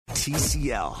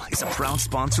TCL is a proud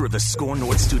sponsor of the Score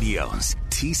North Studios.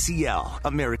 TCL,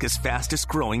 America's fastest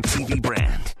growing TV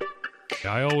brand.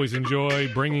 I always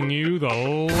enjoy bringing you the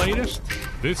latest.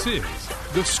 This is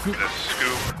The Scoop.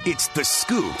 It's The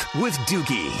Scoop with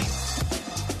Doogie.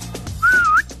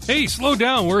 Hey, slow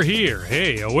down. We're here.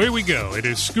 Hey, away we go. It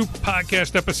is Scoop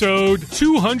Podcast episode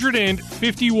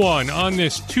 251 on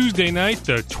this Tuesday night,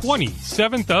 the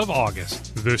 27th of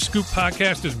August. The Scoop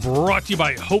Podcast is brought to you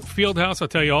by Hope Fieldhouse. I'll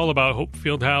tell you all about Hope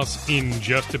Fieldhouse in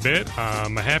just a bit.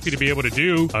 I'm happy to be able to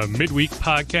do a midweek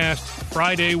podcast.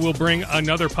 Friday, we'll bring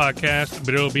another podcast,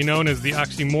 but it'll be known as the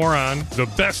Oxymoron. The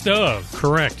Best Of.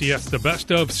 Correct. Yes, the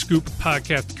Best Of Scoop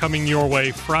Podcast coming your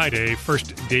way Friday,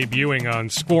 first debuting on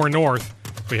Score North.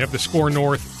 We have the Score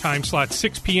North time slot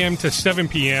 6 p.m. to 7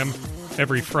 p.m.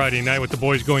 every Friday night with the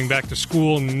boys going back to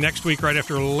school next week right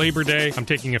after Labor Day. I'm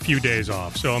taking a few days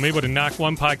off, so I'm able to knock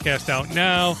one podcast out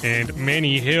now, and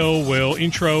Manny Hill will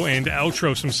intro and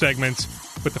outro some segments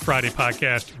with the Friday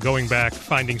podcast, going back,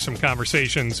 finding some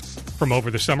conversations from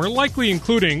over the summer, likely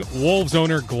including Wolves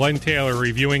owner Glenn Taylor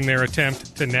reviewing their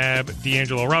attempt to nab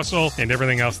D'Angelo Russell and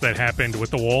everything else that happened with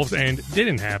the Wolves and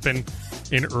didn't happen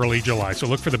in early July. So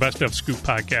look for the Best of Scoop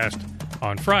podcast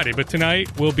on Friday. But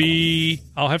tonight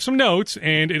I'll have some notes,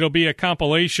 and it'll be a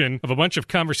compilation of a bunch of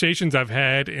conversations I've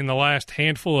had in the last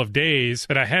handful of days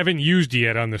that I haven't used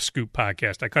yet on the Scoop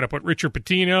podcast. I caught up with Richard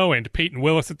Pitino and Payton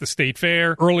Willis at the State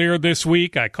Fair earlier this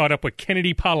week. I caught up with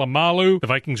Kennedy Polamalu, the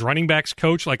Vikings running backs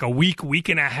coach, like a week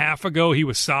and a half ago. He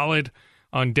was solid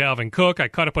on Dalvin Cook. I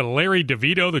caught up with Larry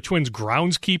DeVito, the Twins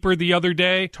groundskeeper, the other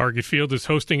day. Target Field is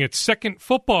hosting its second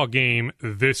football game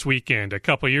this weekend. A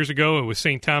couple years ago, it was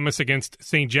St. Thomas against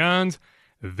St. John's.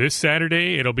 This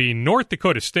Saturday, it'll be North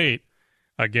Dakota State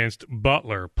against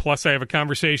Butler. Plus, I have a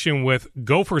conversation with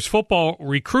Gophers football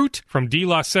recruit from De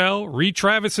La Salle, Reed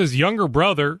Travis's younger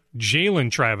brother,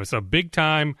 Jalen Travis, a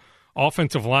big-time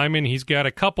offensive lineman. He's got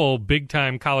a couple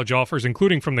big-time college offers,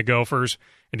 including from the Gophers,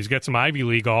 and he's got some Ivy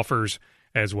League offers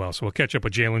as well. So we'll catch up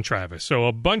with Jalen Travis. So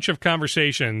a bunch of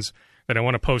conversations that I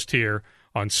want to post here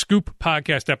on Scoop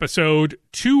Podcast episode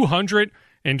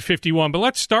 251. But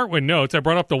let's start with notes. I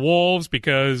brought up the Wolves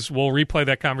because we'll replay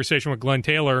that conversation with Glenn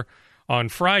Taylor on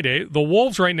Friday. The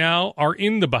Wolves right now are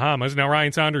in the Bahamas. Now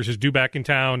Ryan Saunders is due back in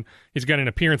town. He's got an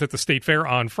appearance at the State Fair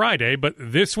on Friday. But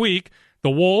this week,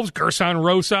 the Wolves, Gerson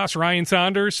Rosas, Ryan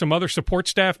Saunders, some other support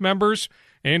staff members,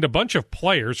 and a bunch of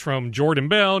players from Jordan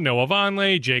Bell, Noah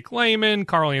Vonleh, Jake Layman,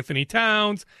 Karl Anthony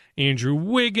Towns, Andrew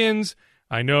Wiggins.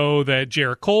 I know that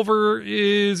Jarrett Culver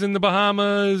is in the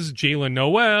Bahamas, Jalen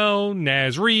Noel,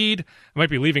 Naz Reid. I might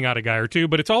be leaving out a guy or two,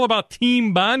 but it's all about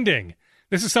team bonding.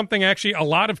 This is something actually a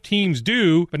lot of teams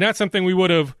do, but not something we would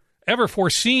have ever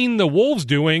foreseen the Wolves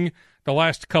doing the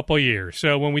last couple of years.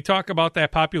 So when we talk about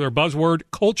that popular buzzword,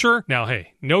 culture, now,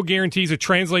 hey, no guarantees it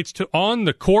translates to on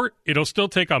the court. It'll still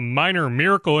take a minor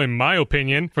miracle, in my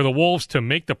opinion, for the Wolves to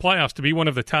make the playoffs, to be one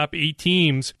of the top 8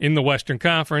 teams in the Western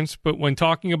Conference. But when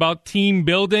talking about team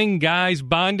building, guys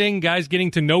bonding, guys getting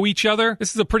to know each other,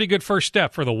 this is a pretty good first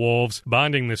step for the Wolves.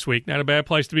 Bonding this week, not a bad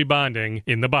place to be bonding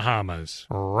in the Bahamas.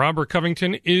 Robert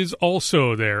Covington is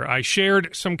also there. I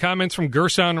shared some comments from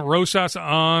Gerson Rosas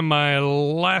on my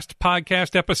last podcast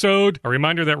episode. A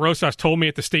reminder that Rosas told me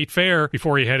at the State Fair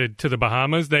before he headed to the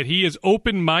Bahamas that he is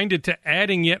open-minded to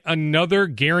adding yet another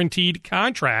guaranteed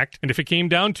contract. And if it came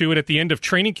down to it at the end of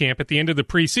training camp, at the end of the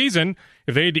preseason,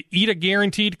 if they had to eat a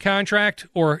guaranteed contract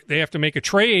or they have to make a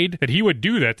trade, that he would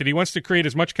do that he wants to create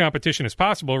as much competition as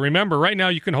possible. Remember, right now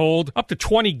you can hold up to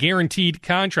 20 guaranteed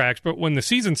contracts, but when the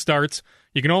season starts,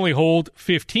 you can only hold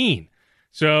 15.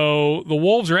 So the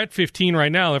Wolves are at 15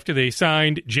 right now after they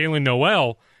signed Jalen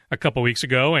Noel a couple weeks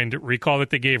ago, and recall that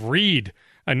they gave Reed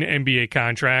an NBA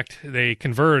contract. They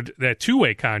converted that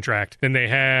two-way contract. Then they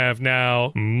have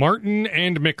now Martin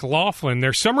and McLaughlin,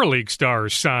 their summer league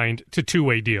stars, signed to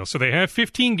two-way deals. So they have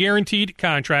 15 guaranteed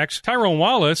contracts. Tyrone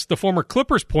Wallace, the former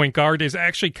Clippers point guard, is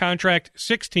actually contract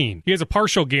 16. He has a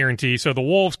partial guarantee, so the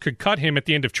Wolves could cut him at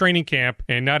the end of training camp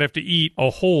and not have to eat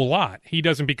a whole lot. He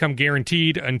doesn't become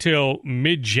guaranteed until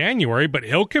mid-January, but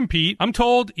he'll compete. I'm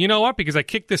told, you know what, because I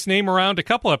kicked this name around a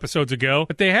couple episodes ago,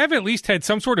 but they have at least had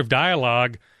some sort of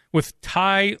dialogue with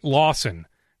Ty Lawson.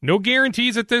 No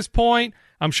guarantees at this point.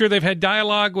 I'm sure they've had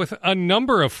dialogue with a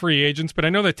number of free agents, but I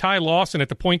know that Ty Lawson at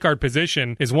the point guard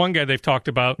position is one guy they've talked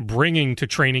about bringing to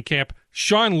training camp.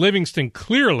 Sean Livingston,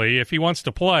 clearly, if he wants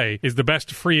to play, is the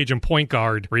best free agent point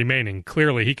guard remaining.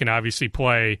 Clearly, he can obviously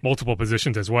play multiple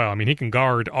positions as well. I mean, he can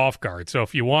guard, off guard. So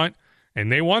if you want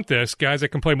and they want this, guys that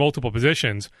can play multiple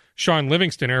positions. Sean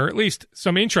Livingston, or at least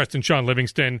some interest in Sean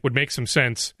Livingston, would make some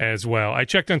sense as well. I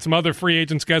checked on some other free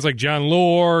agents, guys like John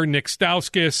Lohr, Nick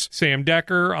Stauskas, Sam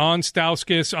Decker. On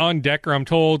Stauskas, on Decker, I'm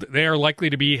told they are likely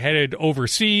to be headed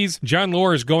overseas. John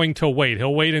Lohr is going to wait.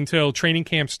 He'll wait until training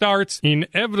camp starts.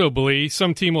 Inevitably,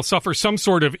 some team will suffer some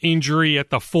sort of injury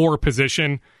at the 4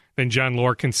 position. Then John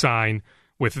Lohr can sign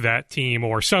with that team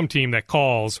or some team that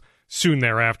calls soon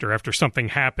thereafter, after something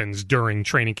happens during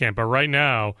training camp. But right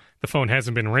now, the phone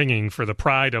hasn't been ringing for the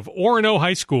pride of Orono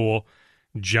High School,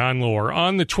 John Lohr.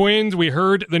 On the Twins, we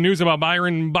heard the news about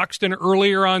Byron Buxton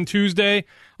earlier on Tuesday.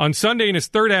 On Sunday, in his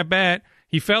third at-bat,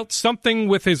 he felt something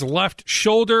with his left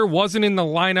shoulder, wasn't in the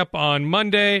lineup on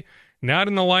Monday, not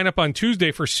in the lineup on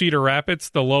Tuesday for Cedar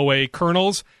Rapids, the low-A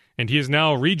Colonels, and he is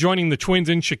now rejoining the Twins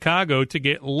in Chicago to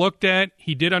get looked at.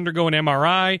 He did undergo an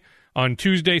MRI on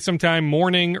Tuesday sometime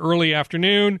morning, early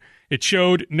afternoon. It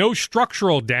showed no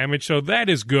structural damage, so that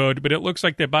is good, but it looks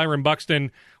like that Byron Buxton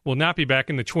will not be back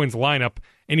in the Twins lineup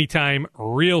anytime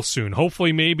real soon.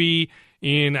 Hopefully maybe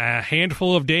in a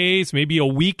handful of days, maybe a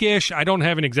weekish. I don't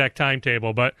have an exact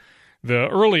timetable, but the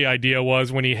early idea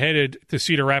was when he headed to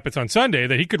Cedar Rapids on Sunday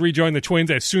that he could rejoin the Twins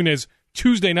as soon as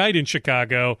Tuesday night in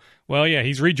Chicago. Well, yeah,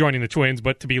 he's rejoining the Twins,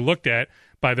 but to be looked at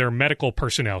by their medical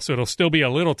personnel. So it'll still be a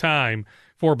little time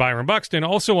for Byron Buxton.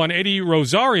 Also on Eddie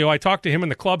Rosario, I talked to him in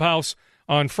the clubhouse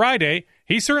on Friday.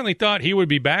 He certainly thought he would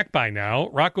be back by now.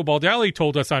 Rocco Baldelli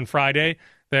told us on Friday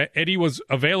that Eddie was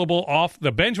available off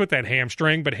the bench with that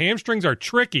hamstring, but hamstrings are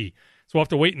tricky. So we'll have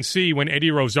to wait and see when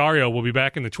Eddie Rosario will be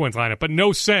back in the Twins lineup. But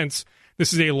no sense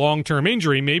this is a long-term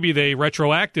injury. Maybe they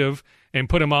retroactive and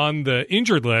put him on the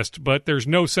injured list, but there's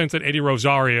no sense that Eddie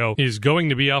Rosario is going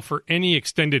to be out for any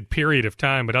extended period of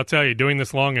time. But I'll tell you, doing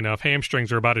this long enough, hamstrings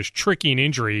are about as tricky an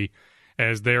injury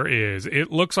as there is.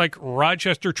 It looks like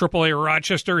Rochester, AAA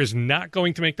Rochester, is not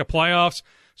going to make the playoffs,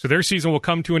 so their season will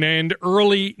come to an end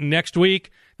early next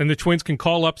week. Then the Twins can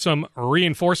call up some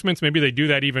reinforcements. Maybe they do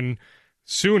that even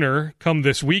sooner, come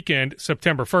this weekend,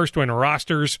 September 1st, when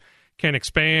rosters can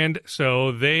expand.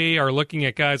 So they are looking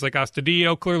at guys like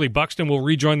Astudillo. Clearly, Buxton will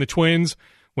rejoin the Twins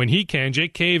when he can.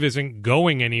 Jake Cave isn't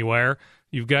going anywhere.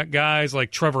 You've got guys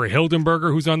like Trevor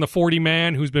Hildenberger, who's on the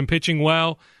 40-man, who's been pitching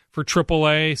well for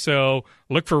AAA. So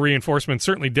look for reinforcements.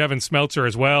 Certainly Devin Smeltzer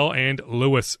as well, and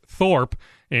Lewis Thorpe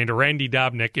and Randy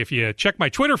Dobnik. If you check my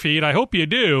Twitter feed, I hope you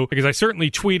do, because I certainly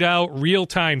tweet out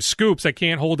real-time scoops. I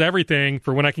can't hold everything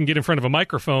for when I can get in front of a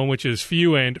microphone, which is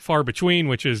few and far between,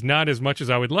 which is not as much as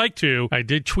I would like to. I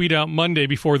did tweet out Monday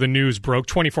before the news broke,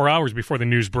 24 hours before the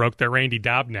news broke, that Randy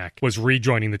Dobnik was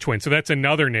rejoining the Twins. So that's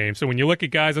another name. So when you look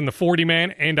at guys on the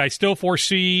 40-man, and I still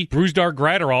foresee Brusdar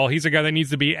Gratterall, he's a guy that needs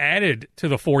to be added to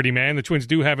the 40-man. The Twins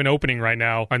do have an opening right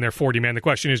now on their 40-man. The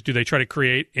question is, do they try to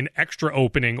create an extra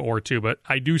opening or two? But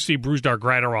I do see Brusdar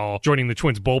Gratterall joining the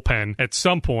Twins bullpen at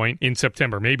some point in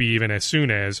September, maybe even as soon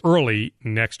as early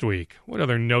next week. What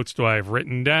other notes do I have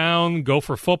written down?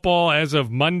 Gopher football, as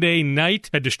of Monday night,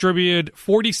 had distributed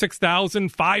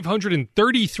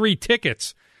 46,533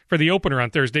 tickets for the opener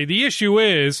on Thursday. The issue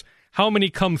is how many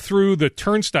come through the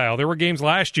turnstile. There were games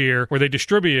last year where they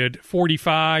distributed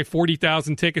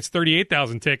 40,000 tickets,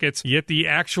 38,000 tickets, yet the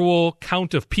actual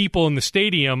count of people in the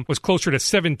stadium was closer to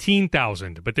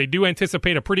 17,000. But they do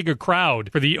anticipate a pretty good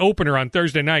crowd for the opener on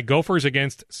Thursday night, Gophers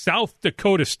against South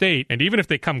Dakota State. And even if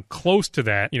they come close to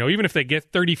that, even if they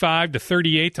get 35 to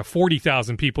 38 to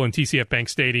 40,000 people in TCF Bank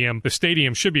Stadium, the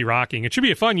stadium should be rocking. It should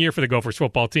be a fun year for the Gophers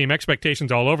football team.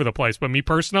 Expectations all over the place. But me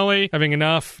personally, having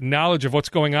enough knowledge of what's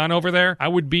going on over there, I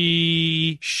would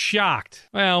be shocked.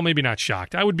 Well, maybe not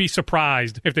shocked. I would be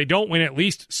surprised if they don't win at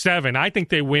least 7. I think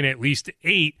they win at least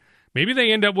 8. Maybe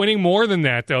they end up winning more than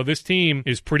that, though. This team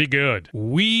is pretty good.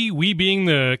 We being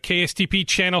the KSTP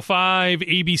Channel 5,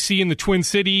 ABC in the Twin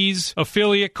Cities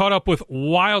affiliate, caught up with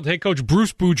Wild head coach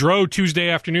Bruce Boudreau Tuesday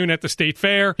afternoon at the State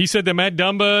Fair. He said that Matt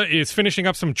Dumba is finishing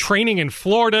up some training in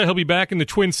Florida. He'll be back in the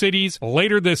Twin Cities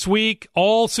later this week.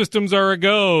 All systems are a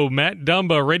go. Matt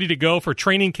Dumba ready to go for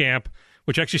training camp,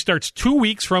 which actually starts 2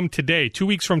 weeks from today. 2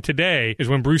 weeks from today is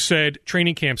when Bruce said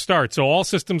training camp starts. So all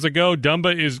systems a go.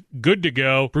 Dumba is good to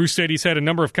go. Bruce said he's had a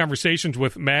number of conversations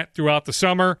with Matt throughout the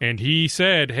summer, and he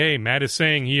said, hey, Matt is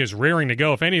saying he is raring to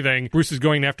go. If anything, Bruce is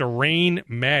going to have to rein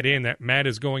Matt in, that Matt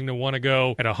is going to want to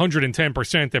go at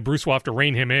 110%, that Bruce will have to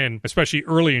rein him in, especially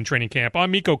early in training camp.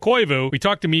 On Mikko Koivu, we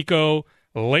talked to Mikko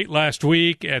late last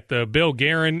week at the Bill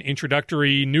Guerin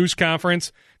introductory news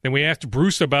conference. Then we asked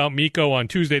Bruce about Miko on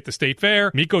Tuesday at the State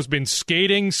Fair. Miko's been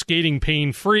skating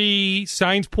pain-free.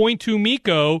 Signs point to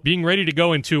Miko being ready to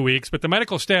go in 2 weeks, but the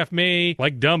medical staff may,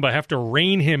 like Dumba, have to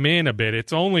rein him in a bit.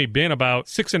 It's only been about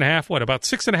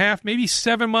 6.5, maybe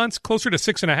 7 months, closer to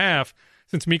 6.5,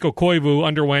 since Miko Koivu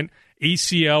underwent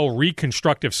ACL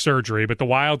reconstructive surgery, but the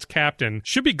Wild's captain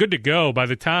should be good to go by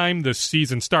the time the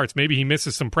season starts. Maybe he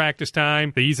misses some practice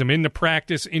time. They ease him into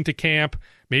practice, into camp.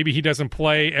 Maybe he doesn't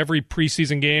play every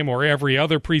preseason game or every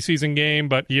other preseason game,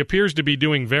 but he appears to be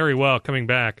doing very well coming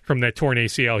back from that torn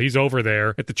ACL. He's over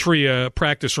there at the TRIA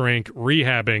practice rink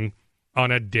rehabbing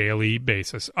on a daily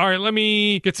basis. All right, let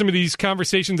me get some of these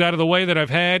conversations out of the way that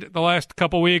I've had the last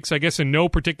couple weeks, I guess in no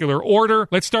particular order.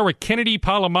 Let's start with Kennedy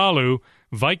Polamalu,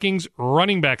 Vikings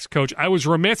running backs coach. I was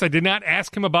remiss. I did not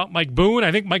ask him about Mike Boone.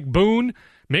 I think Mike Boone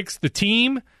makes the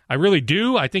team. I really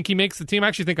do. I think he makes the team. I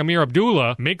actually think Amir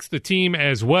Abdullah makes the team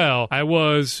as well. It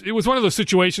was one of those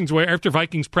situations where after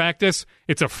Vikings practice,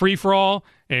 it's a free-for-all,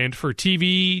 and for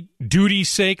TV duty's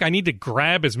sake, I need to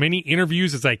grab as many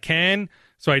interviews as I can.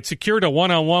 So I'd secured a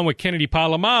one-on-one with Kennedy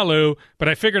Polamalu, but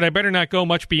I figured I better not go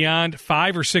much beyond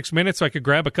 5 or 6 minutes so I could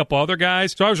grab a couple other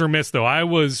guys. So I was remiss, though. I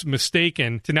was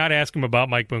mistaken to not ask him about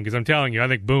Mike Boone, because I'm telling you, I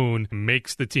think Boone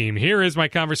makes the team. Here is my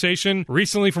conversation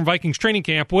recently from Vikings training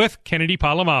camp with Kennedy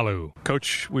Polamalu.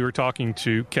 Coach, we were talking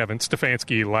to Kevin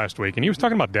Stefanski last week, and he was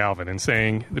talking about Dalvin and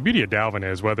saying the beauty of Dalvin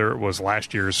is whether it was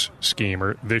last year's scheme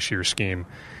or this year's scheme,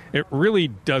 it really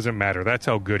doesn't matter. That's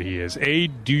how good he is. A,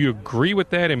 do you agree with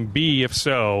that? And B, if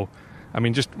so, I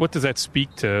mean, just what does that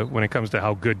speak to when it comes to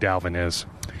how good Dalvin is?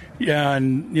 Yeah,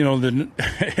 and,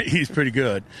 he's pretty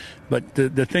good. But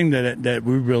the thing that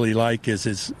we really like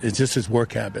is just his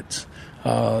work habits.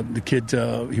 The kid,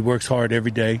 he works hard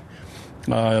every day.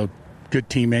 Good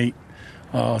teammate.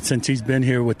 Since he's been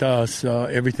here with us,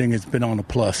 everything has been on a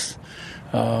plus.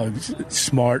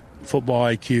 Smart, football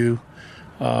IQ.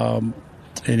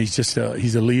 And he's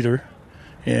a leader,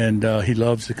 and he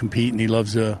loves to compete, and he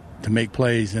loves to make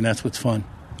plays, and that's what's fun.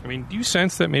 I mean, do you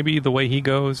sense that maybe the way he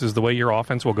goes is the way your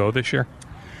offense will go this year?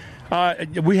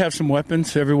 We have some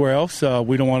weapons everywhere else.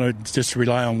 We don't want to just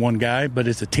rely on one guy, but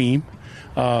it's a team.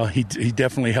 He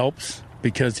definitely helps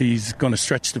because he's going to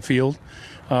stretch the field.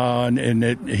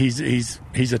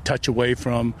 He's a touch away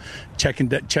from check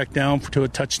down to a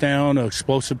touchdown, an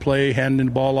explosive play, handing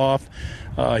the ball off.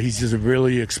 He's just a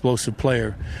really explosive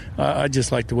player. I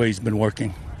just like the way he's been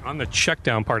working. On the check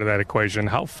down part of that equation,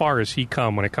 how far has he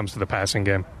come when it comes to the passing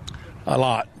game? A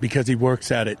lot, because he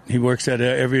works at it. He works at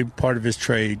every part of his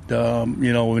trade.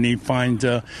 When he finds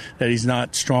that he's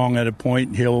not strong at a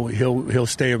point, he'll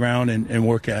stay around and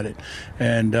work at it,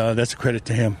 and that's a credit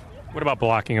to him. What about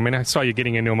blocking? I mean, I saw you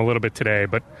getting into him a little bit today,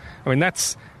 but I mean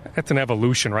that's an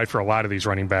evolution, right, for a lot of these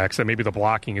running backs. That maybe the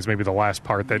blocking is maybe the last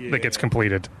part that gets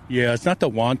completed. Yeah, it's not the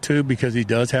want to, because he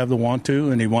does have the want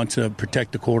to, and he wants to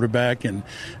protect the quarterback, and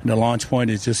the launch point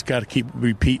is just got to keep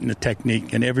repeating the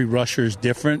technique. And every rusher is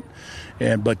different,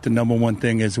 but the number one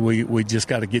thing is we just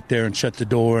got to get there and shut the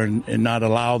door and not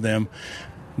allow them.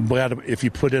 But if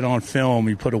you put it on film,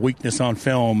 you put a weakness on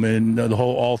film, and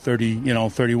all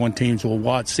 31 teams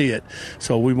will see it.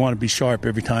 So we want to be sharp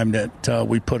every time that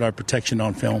we put our protection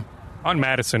on film. On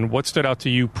Madison, what stood out to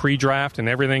you pre-draft, and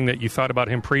everything that you thought about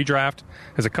him pre-draft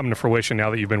has it come to fruition now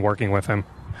that you've been working with him?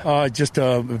 Just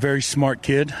a very smart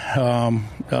kid.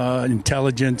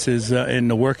 Intelligence is in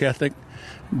the work ethic,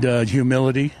 the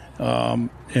humility.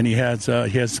 And he has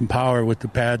some power with the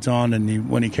pads on, and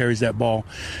when he carries that ball,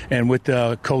 and with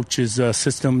the coach's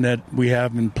system that we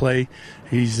have in play,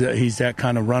 he's that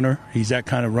kind of runner. He's that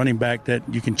kind of running back that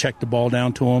you can check the ball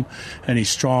down to him, and he's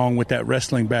strong with that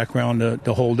wrestling background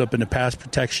to hold up in the pass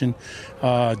protection.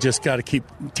 Just got to keep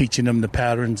teaching him the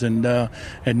patterns and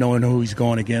knowing who he's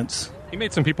going against. He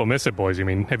made some people miss it, boys. I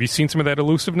mean, have you seen some of that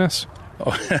elusiveness?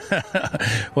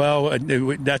 Well,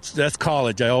 that's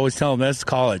college. I always tell them that's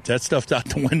college. That stuff's out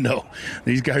the window.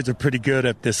 These guys are pretty good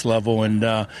at this level, and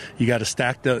you got to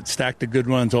stack the good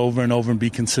runs over and over and be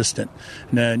consistent.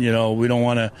 And then, we don't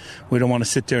want to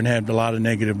sit there and have a lot of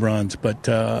negative runs. But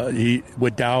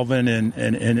with Dalvin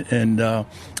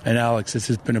and Alex, this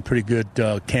has been a pretty good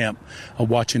camp of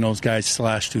watching those guys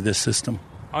slash through this system.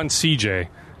 On CJ,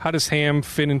 How does Ham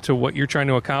fit into what you're trying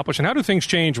to accomplish? And how do things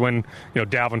change when,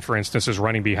 Dalvin, for instance, is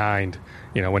running behind,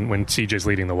 when CJ's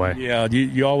leading the way? Yeah,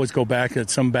 you always go back that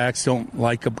some backs don't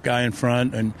like a guy in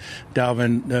front. And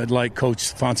Dalvin, like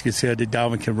Coach Fonseca said, that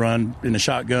Dalvin can run in the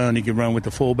shotgun. He can run with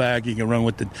the fullback. He can run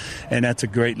with and that's a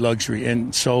great luxury.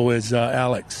 And so is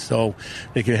Alex. So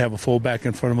they can have a fullback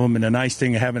in front of them. And the nice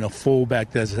thing of having a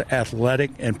fullback that's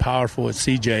athletic and powerful as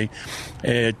CJ,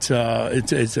 it's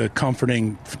a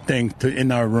comforting thing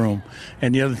in our room.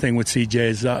 And the other thing with CJ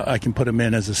is I can put him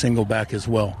in as a single back as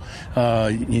well.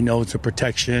 It's a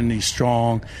protection. He's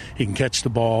strong. He can catch the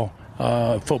ball.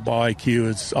 Football IQ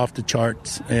is off the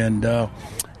charts. And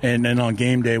then on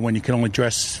game day, when you can only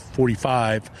dress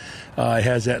 45, he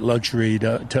has that luxury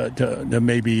to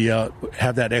maybe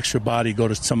have that extra body go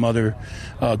to some other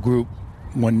group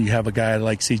when you have a guy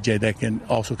like CJ that can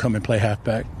also come and play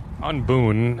halfback. On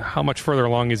Boone, how much further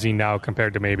along is he now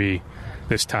compared to maybe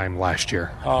this time last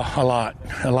year? A lot.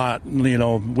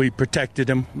 We protected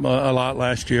him a lot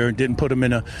last year and didn't put him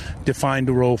in a defined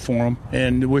role for him,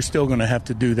 and we're still going to have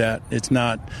to do that. It's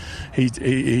not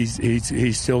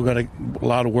he's still got a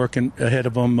lot of work ahead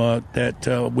of him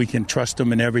that we can trust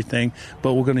him in everything,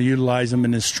 but we're going to utilize him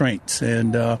in his strengths,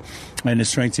 and his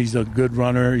strengths, he's a good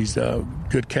runner, he's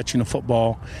good catching the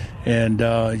football, and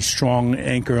he's strong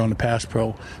anchor on the pass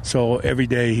pro. So every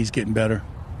day he's getting better.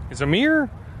 Is Amir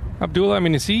Abdullah,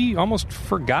 is he almost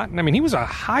forgotten? He was a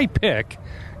high pick,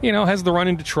 has the run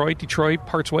in Detroit. Detroit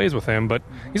parts ways with him, but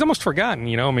he's almost forgotten,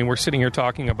 we're sitting here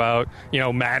talking about,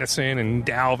 Madison and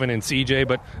Dalvin and CJ,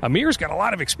 but Amir's got a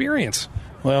lot of experience.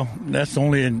 Well, that's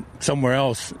only in somewhere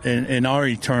else. In our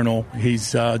eternal,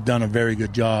 he's done a very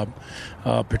good job.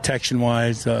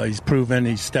 Protection-wise, he's proven.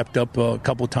 He's stepped up a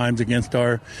couple times against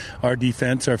our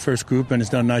defense, our first group, and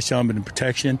has done a nice job in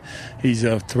protection. He's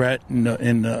a threat in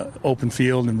the open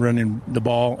field and running the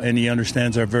ball, and he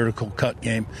understands our vertical cut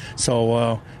game.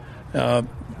 So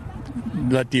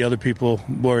let the other people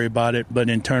worry about it, but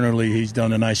internally he's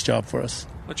done a nice job for us.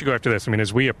 Let you go after this.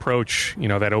 As we approach,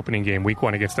 that opening game, week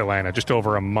 1 against Atlanta, just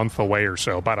over a month away or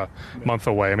so, about a month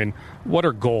away. What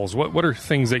are goals? What are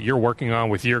things that you're working on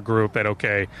with your group that,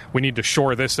 okay, we need to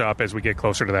shore this up as we get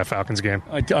closer to that Falcons game?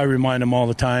 I remind them all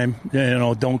the time,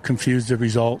 don't confuse the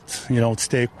results.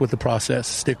 Stick with the process.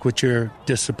 Stick with your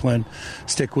discipline.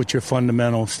 Stick with your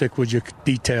fundamentals. Stick with your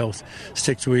details.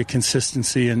 Stick with your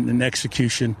consistency and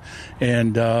execution.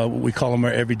 And we call them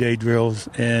our everyday drills.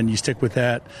 And you stick with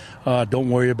that. Don't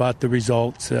worry about the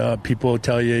results. People will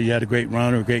tell you had a great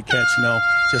run or a great catch. No,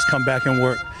 just come back and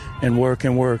work and work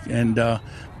and work. And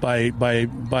by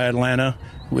Atlanta,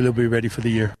 we'll be ready for the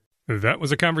year. That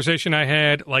was a conversation I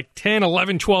had like 10,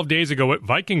 11, 12 days ago with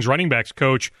Vikings running backs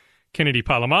coach Kennedy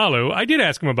Polamalu. I did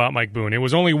ask him about Mike Boone. It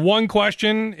was only one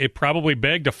question. It probably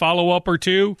begged a follow-up or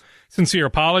two. Sincere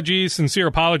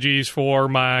apologies for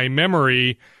my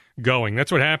memory going.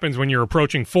 That's what happens when you're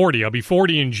approaching 40. I'll be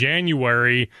 40 in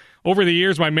January. Over the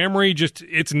years, my memory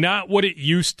it's not what it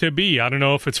used to be. I don't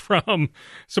know if it's from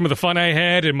some of the fun I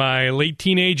had in my late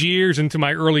teenage years into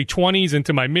my early 20s,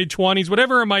 into my mid-20s,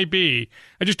 whatever it might be.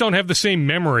 I just don't have the same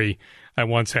memory I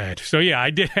once had. So, yeah,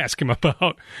 I did ask him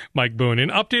about Mike Boone. An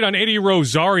update on Eddie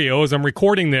Rosario as I'm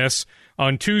recording this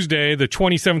on Tuesday, the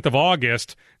 27th of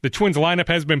August. The Twins lineup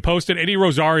has been posted. Eddie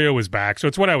Rosario is back. So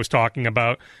it's what I was talking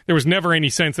about. There was never any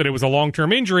sense that it was a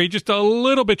long-term injury, just a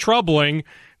little bit troubling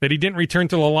that he didn't return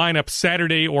to the lineup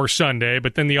Saturday or Sunday,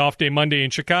 but then the off day Monday in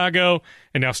Chicago,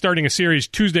 and now starting a series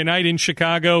Tuesday night in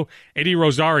Chicago, Eddie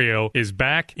Rosario is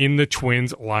back in the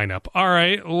Twins lineup. All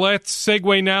right, let's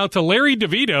segue now to Larry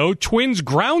DeVito, Twins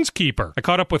groundskeeper. I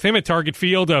caught up with him at Target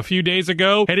Field a few days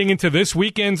ago, heading into this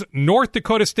weekend's North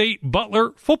Dakota State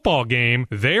Butler football game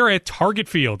there at Target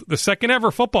Field. The second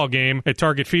ever football game at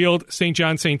Target Field. St.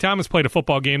 John St. Thomas played a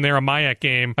football game there, a MIAC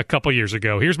game, a couple years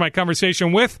ago. Here's my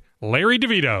conversation with Larry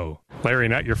DeVito. Larry,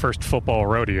 not your first football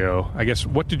rodeo. I guess,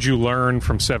 what did you learn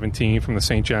from 17 from the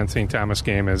St. John St. Thomas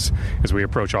game as we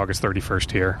approach August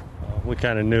 31st here? We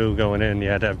kind of knew going in you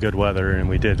had to have good weather, and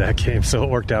we did that game, so it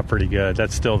worked out pretty good.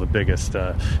 That's still the biggest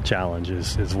challenge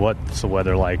is what's the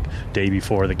weather like day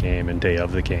before the game and day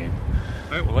of the game.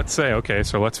 All right, well, let's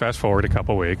fast forward a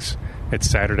couple weeks. It's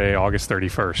Saturday, August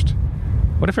 31st.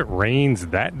 What if it rains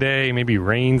that day, maybe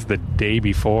rains the day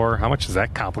before? How much does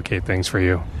that complicate things for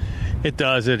you? It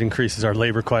does. It increases our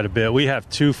labor quite a bit. We have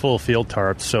 2 full field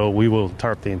tarps, so we will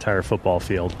tarp the entire football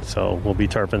field. So we'll be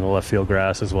tarping the left field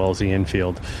grass as well as the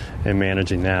infield and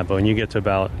managing that. But when you get to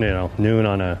about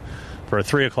noon for a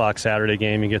 3 o'clock Saturday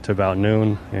game, you get to about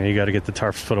noon, and you got to get the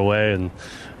tarps put away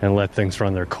and let things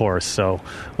run their course. So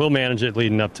we'll manage it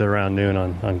leading up to around noon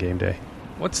on game day.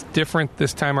 What's different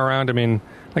this time around? I mean,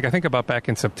 like I think about back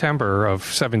in September of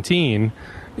 17,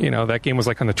 that game was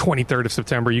like on the 23rd of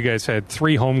September. You guys had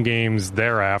 3 home games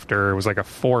thereafter. It was like a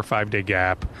 4 or 5 day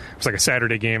gap. It was like a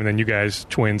Saturday game, and then you guys,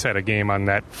 Twins, had a game on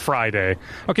that Friday.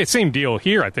 Okay, same deal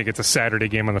here. I think it's a Saturday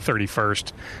game on the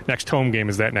 31st. Next home game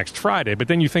is that next Friday. But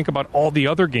then you think about all the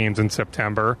other games in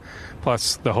September,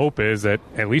 plus the hope is that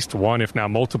at least one, if not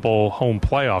multiple, home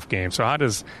playoff games. So how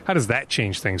does that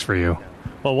change things for you?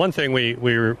 Well, one thing we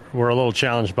were a little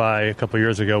challenged by a couple of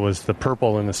years ago was the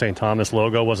purple in the St. Thomas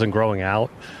logo wasn't growing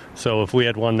out. So if we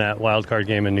had won that wild card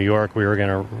game in New York, we were going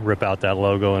to rip out that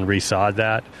logo and resod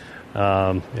that.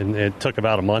 And it took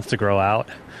about a month to grow out.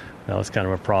 That was kind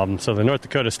of a problem. So the North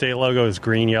Dakota State logo is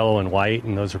green, yellow, and white,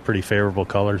 and those are pretty favorable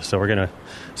colors. So we're going to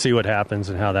see what happens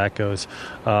and how that goes.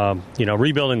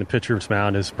 Rebuilding the pitcher's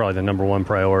mound is probably the number one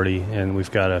priority, and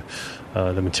we've got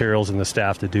the materials and the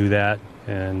staff to do that.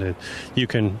 And you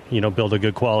can, build a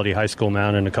good quality high school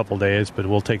mound in a couple days, but it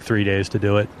will take 3 days to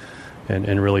do it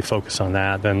and really focus on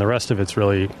that. Then the rest of it's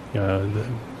really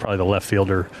probably the left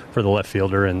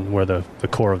fielder and where the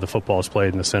core of the football is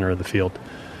played in the center of the field.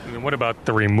 And what about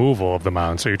the removal of the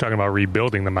mound? So you're talking about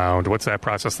rebuilding the mound. What's that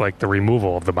process like, the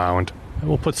removal of the mound?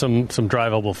 We'll put some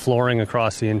drivable flooring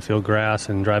across the infield grass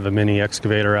and drive a mini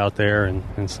excavator out there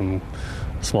and some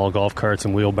small golf carts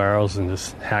and wheelbarrows and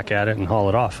just hack at it and haul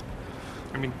it off.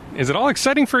 I mean, is it all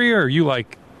exciting for you, or are you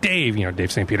like, Dave,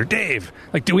 Dave St. Peter, Dave,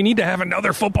 like, do we need to have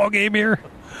another football game here?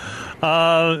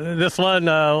 This one,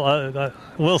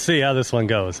 we'll see how this one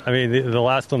goes. I mean, the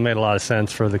last one made a lot of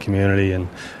sense for the community, and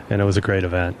it was a great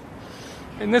event.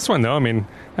 And this one, though, I mean,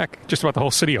 heck, just about the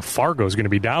whole city of Fargo is going to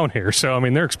be down here. So, I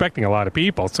mean, they're expecting a lot of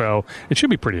people, so it should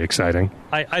be pretty exciting.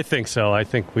 I think so. I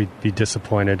think we'd be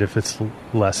disappointed if it's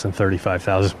less than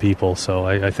 35,000 people, so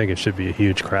I think it should be a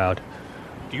huge crowd.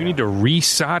 Do you need to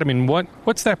resod? I mean,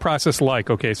 what's that process like?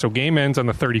 Okay, so game ends on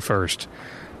the 31st.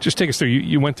 Just take us through.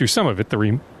 You went through some of it, the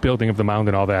rebuilding of the mound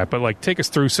and all that, but like take us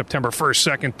through September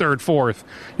 1st, 2nd, 3rd, 4th.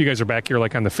 You guys are back here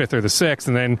like on the 5th or the 6th,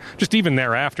 and then just even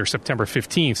thereafter, September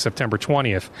 15th, September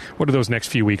 20th. What are those next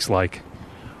few weeks like?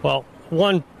 Well,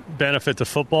 one benefit to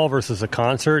football versus a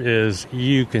concert is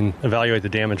you can evaluate the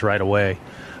damage right away.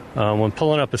 When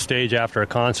pulling up a stage after a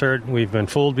concert, we've been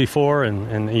fooled before,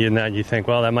 and in that you think,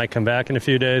 well, that might come back in a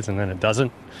few days, and then it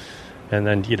doesn't. And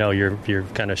then, you're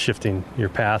kind of shifting your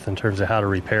path in terms of how to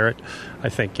repair it. I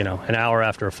think, an hour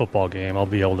after a football game, I'll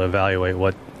be able to evaluate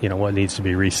what needs to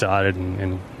be resodded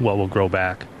and what will grow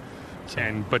back.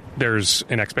 So. But there's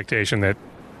an expectation that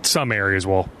some areas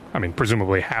will,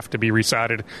 presumably have to be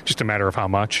resodded, just a matter of how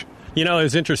much.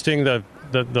 It's interesting.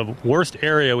 The worst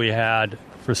area we had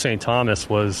for St. Thomas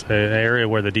was an area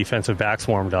where the defensive backs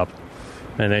warmed up,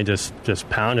 and they just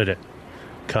pounded it,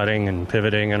 cutting and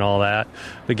pivoting and all that.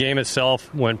 The game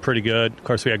itself went pretty good. Of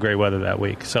course, we had great weather that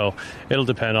week, so it'll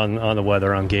depend on the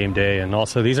weather on game day. And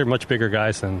also, these are much bigger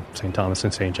guys than St. Thomas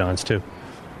and St. John's, too.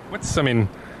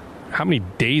 How many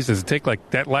days does it take,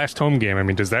 like that last home game?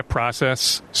 Does that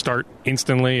process start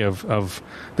instantly of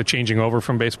the changing over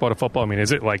from baseball to football?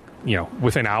 Is it like,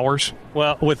 within hours?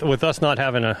 Well, with us not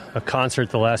having a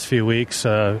concert the last few weeks,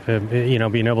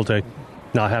 being able to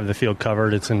not have the field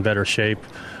covered, it's in better shape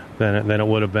than it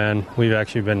would have been. We've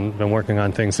actually been working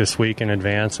on things this week in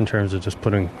advance in terms of just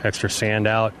putting extra sand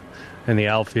out in the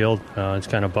outfield. It's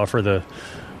kind of buffer the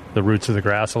roots of the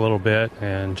grass a little bit,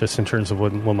 and just in terms of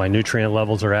what my nutrient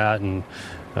levels are at, and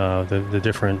the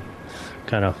different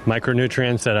kind of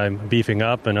micronutrients that I'm beefing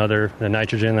up, and the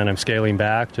nitrogen that I'm scaling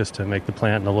back, just to make the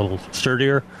plant a little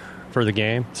sturdier for the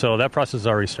game. So that process has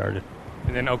already started.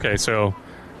 And then, okay, so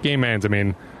game ends,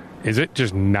 is it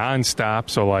just nonstop?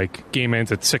 So like game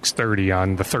ends at 6:30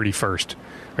 on the 31st.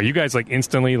 Are you guys like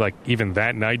instantly, like even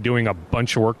that night, doing a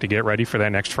bunch of work to get ready for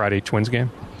that next Friday Twins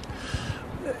game?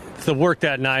 The work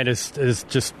that night is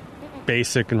just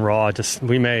basic and raw. Just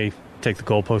we may take the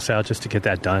goalposts out just to get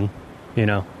that done,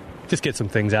 just get some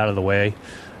things out of the way,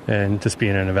 and just be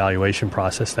in an evaluation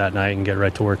process that night and get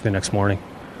right to work the next morning.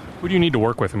 Who do you need to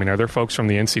work with? Are there folks from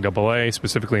the NCAA,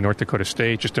 specifically North Dakota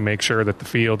State, just to make sure that the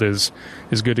field is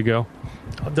good to go?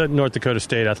 The North Dakota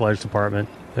State Athletics Department,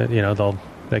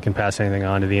 they can pass anything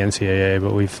on to the NCAA,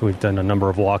 but we've done a number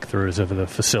of walkthroughs of the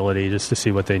facility just to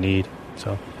see what they need.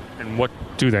 So. And what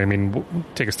do they?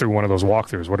 Take us through one of those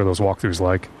walkthroughs. What are those walkthroughs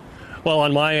like? Well,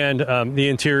 on my end, the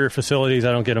interior facilities,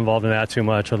 I don't get involved in that too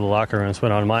much, or the locker rooms.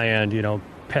 But on my end,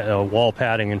 wall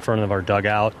padding in front of our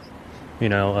dugout,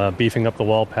 beefing up the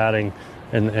wall padding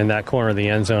in that corner of the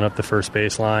end zone up the first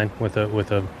baseline with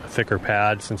a thicker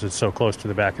pad, since it's so close to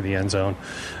the back of the end zone.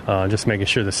 Just making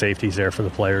sure the safety's there for the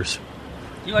players.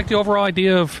 You like the overall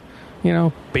idea of,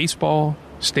 baseball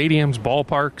stadiums,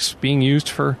 ballparks being used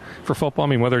for football? I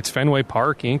mean, whether it's Fenway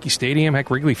Park, Yankee Stadium, heck,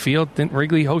 Wrigley Field. Didn't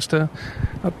Wrigley host a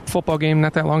football game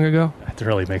not that long ago? It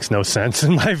really makes no sense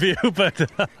in my view, but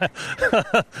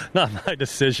not my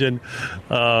decision.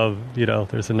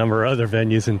 There's a number of other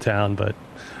venues in town, but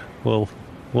we'll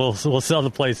sell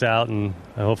the place out, and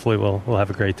hopefully we'll have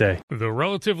a great day. The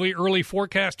relatively early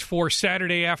forecast for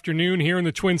Saturday afternoon here in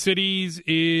the Twin Cities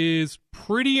is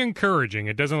pretty encouraging.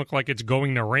 It doesn't look like it's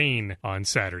going to rain on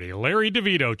Saturday. Larry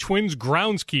DeVito, Twins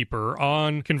groundskeeper,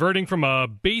 on converting from a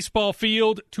baseball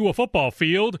field to a football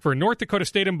field for North Dakota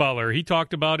State and Butler. He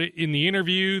talked about it in the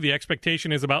interview. The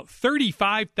expectation is about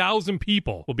 35,000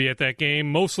 people will be at that game,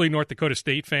 mostly North Dakota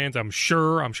State fans, I'm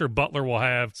sure. I'm sure Butler will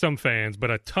have some fans, but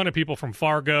a ton of people from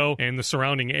Fargo and the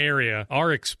surrounding area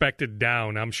are expected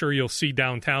down. I'm sure you'll see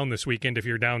downtown this weekend, if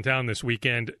you're downtown this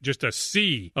weekend, just a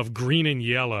sea of green and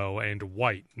yellow and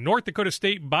white. North Dakota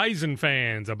State Bison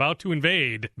fans about to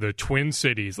invade the Twin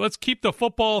Cities. Let's keep the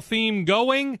football theme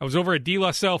going. I was over at De La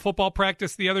Salle football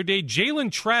practice the other day.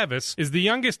 Jalen Travis is the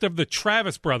youngest of the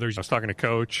Travis brothers. I was talking to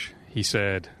Coach. He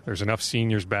said there's enough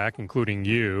seniors back, including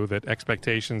you, that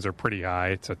expectations are pretty high.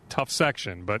 It's a tough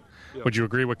section, but would you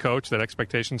agree with Coach that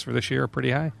expectations for this year are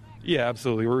pretty high? Yeah,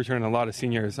 absolutely. We're returning a lot of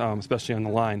seniors, especially on the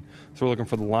line. So we're looking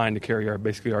for the line to carry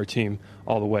our team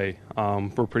all the way.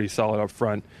 We're pretty solid up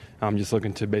front. I'm just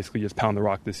looking to basically just pound the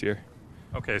rock this year.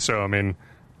 Okay, so, I mean,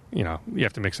 you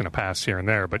have to mix in a pass here and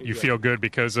there, but you feel good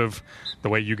because of the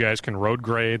way you guys can road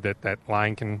grade, that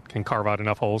line can carve out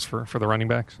enough holes for the running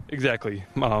backs? Exactly.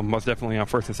 Most definitely on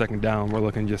first and second down, we're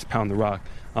looking to just pound the rock.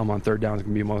 On third down, it's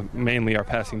going to be mainly our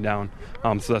passing down.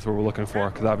 So that's what we're looking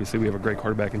for, because obviously we have a great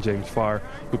quarterback in James Farr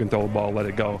who can throw the ball, let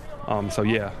it go.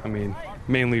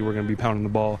 Mainly we're going to be pounding the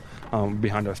ball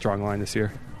behind our strong line this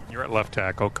year. You're at left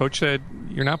tackle. Coach said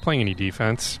you're not playing any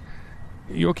defense.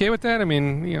 You okay with that? I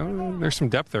mean, there's some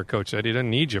depth there, Coach said. He doesn't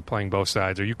need you playing both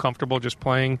sides. Are you comfortable just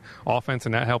playing offense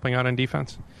and not helping out on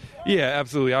defense? Yeah,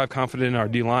 absolutely. I'm confident in our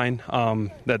D-line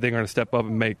that they're going to step up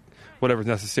and make whatever's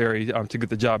necessary to get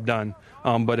the job done.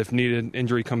 But if needed,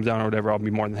 injury comes down or whatever, I'll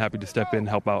be more than happy to step in and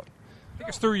help out. Take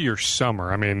us through your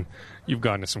summer. I mean, you've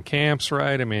gone to some camps,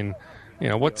 right? I mean,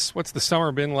 what's the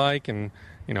summer been like? And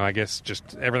I guess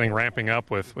just everything ramping up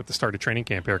with the start of training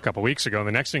camp here a couple weeks ago. And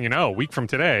the next thing you know, a week from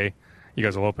today, you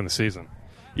guys will open the season.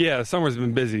 Yeah, the summer's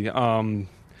been busy. Been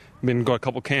to a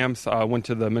couple camps. I went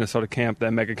to the Minnesota camp,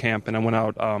 that mega camp, and I went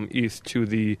out east to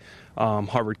the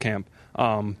Harvard camp.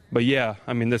 But yeah,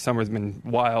 I mean, this summer's been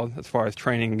wild as far as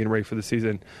training and getting ready for the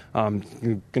season. Going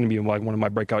to be like one of my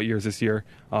breakout years this year.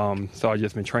 So I've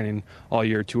just been training all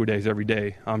year, 2 days every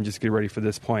day. Just get ready for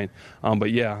this point.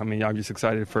 But yeah, I mean, I'm just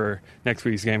excited for next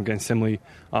week's game against Simley.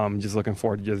 Just looking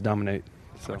forward to just dominate.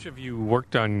 So. How much have you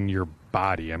worked on your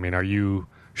body? I mean, are you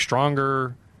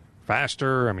stronger,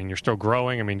 faster? I mean, you're still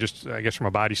growing. I mean, just I guess from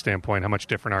a body standpoint, how much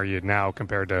different are you now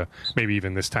compared to maybe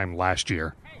even this time last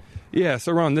year? Yeah,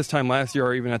 so around this time last year,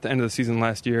 or even at the end of the season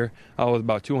last year, I was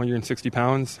about 260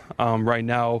 pounds. Right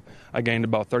now, I gained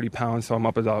about 30 pounds, so I'm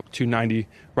up about 290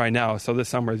 right now. So this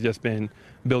summer has just been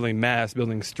building mass,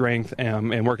 building strength,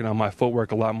 and working on my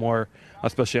footwork a lot more,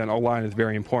 especially on O-line is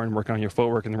very important, working on your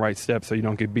footwork in the right steps so you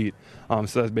don't get beat. So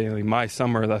that's basically my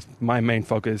summer. That's my main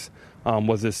focus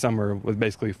was this summer, was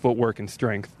basically footwork and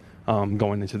strength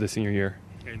going into the senior year.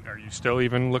 And are you still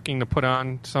even looking to put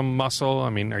on some muscle? I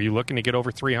mean, are you looking to get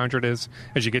over 300 as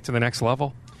you get to the next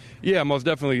level? Yeah, most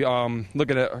definitely.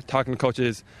 Looking at talking to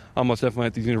coaches, most definitely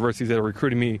at these universities that are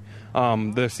recruiting me,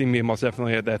 they've seen me most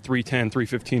definitely at that 310,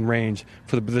 315 range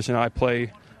for the position I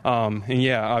play. And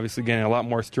yeah, obviously getting a lot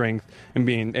more strength and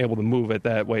being able to move at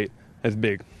that weight is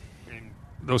big. And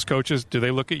those coaches, do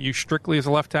they look at you strictly as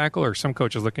a left tackle, or some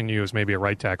coaches look at you as maybe a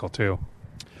right tackle too?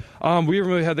 We haven't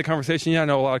really had the conversation yet. I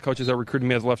know a lot of coaches are recruiting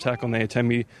me as a left tackle, and they intend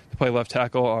me to play left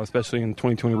tackle, especially in the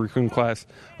 2020 recruiting class.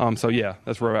 So, yeah,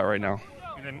 that's where we're at right now.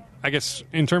 And then I guess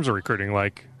in terms of recruiting,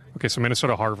 so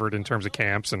Minnesota, Harvard in terms of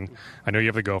camps, and I know you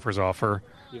have the Gophers offer,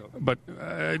 but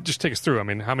just take us through. I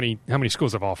mean, how many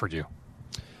schools have offered you?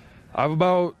 I have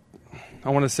about, I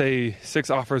want to say,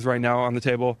 6 offers right now on the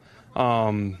table.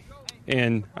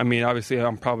 And, I mean, obviously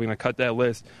I'm probably going to cut that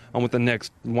list with the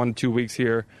next 1 to 2 weeks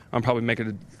here. I'm probably making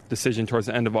a decision towards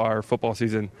the end of our football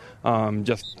season.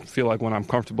 Just feel like when I'm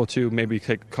comfortable to maybe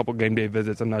take a couple game day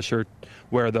visits. I'm not sure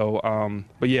where, though.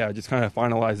 But, yeah, just kind of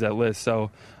finalize that list.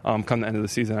 So come the end of the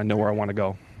season, I know where I want to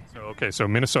go. So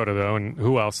Minnesota, though, and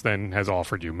who else then has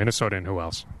offered you? Minnesota and who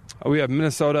else? We have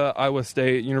Minnesota, Iowa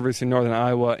State, University of Northern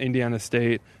Iowa, Indiana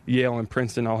State, Yale, and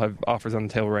Princeton all have offers on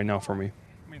the table right now for me.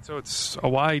 So it's a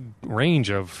wide range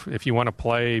of if you want to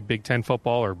play Big Ten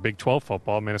football or Big 12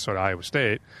 football, Minnesota, Iowa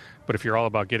State. But if you're all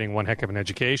about getting one heck of an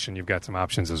education, you've got some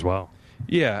options as well.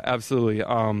 Yeah, absolutely.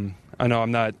 I know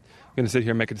I'm not going to sit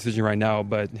here and make a decision right now,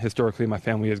 but historically my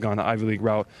family has gone the Ivy League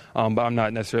route, but I'm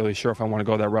not necessarily sure if I want to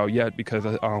go that route yet because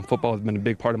football has been a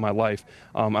big part of my life.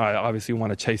 I obviously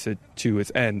want to chase it to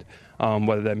its end,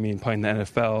 whether that means playing the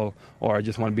NFL or I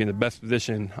just want to be in the best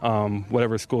position,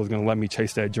 whatever school is going to let me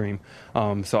chase that dream.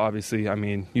 So obviously, I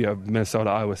mean, you have Minnesota,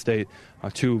 Iowa State,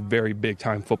 two very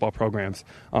big-time football programs.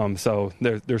 So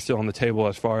they're still on the table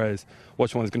as far as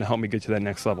which one is going to help me get to that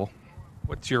next level.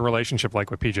 What's your relationship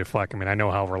like with PJ Fleck? I mean, I know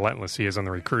how relentless he is on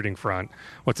the recruiting front.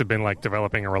 What's it been like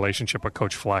developing a relationship with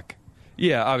Coach Fleck?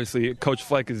 Yeah, obviously, Coach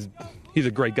Fleck he's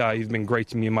a great guy. He's been great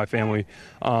to me and my family.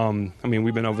 I mean,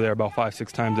 we've been over there about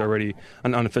 5-6 times already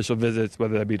on unofficial visits,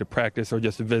 whether that be to practice or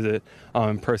just a visit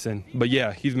in person. But,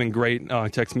 yeah, he's been great.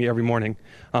 Texts me every morning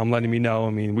letting me know,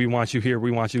 I mean, we want you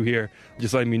here,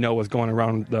 just letting me know what's going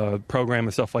around the program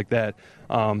and stuff like that.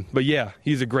 But, yeah,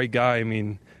 he's a great guy. I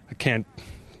mean, I can't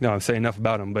say enough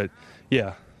about him, but,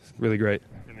 yeah, it's really great.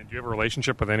 Do you have a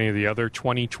relationship with any of the other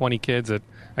 2020 kids that,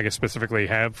 I guess, specifically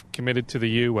have committed to the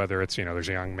U, whether it's, there's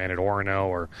a young man at Orono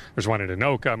or there's one at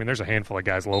Anoka? I mean, there's a handful of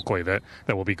guys locally that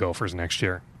will be Gophers next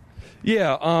year.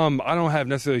 Yeah, I don't have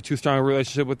necessarily too strong a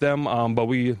relationship with them, but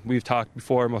we've talked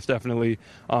before, most definitely.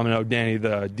 I know Danny,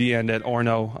 the D-end at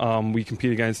Orono, we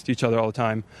compete against each other all the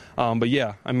time. But,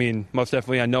 yeah, I mean, most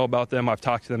definitely I know about them. I've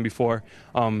talked to them before.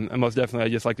 And most definitely I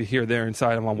just like to hear their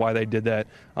insight on why they did that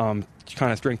to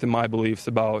kind of strengthen my beliefs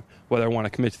about whether I want to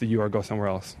commit to the U or go somewhere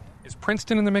else. Is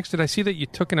Princeton in the mix? Did I see that you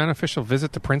took an unofficial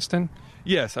visit to Princeton?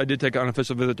 Yes, I did take an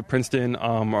unofficial visit to Princeton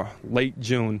late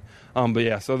June. But,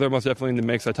 yeah, so they're most definitely in the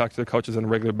mix. I talk to the coaches on a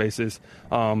regular basis.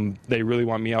 They really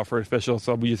want me out for official,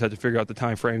 so we just have to figure out the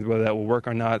time frames, whether that will work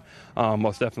or not,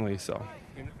 most definitely.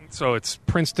 So it's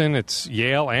Princeton, it's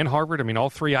Yale, and Harvard? I mean, all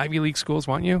three Ivy League schools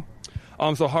want you?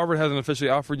 So Harvard hasn't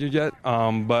officially offered you yet,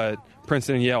 but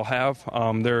Princeton and Yale have.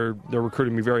 They're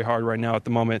recruiting me very hard right now at the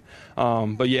moment.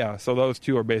 But, yeah, so those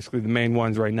two are basically the main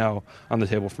ones right now on the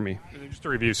table for me. Just to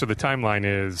review, so the timeline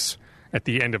is at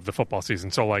the end of the football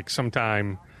season. So, like,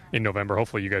 sometime in November,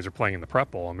 hopefully you guys are playing in the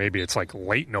Prep Bowl, and maybe it's, like,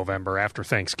 late November after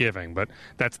Thanksgiving. But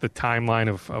that's the timeline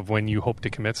of when you hope to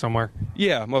commit somewhere?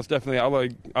 Yeah, most definitely. I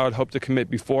would hope to commit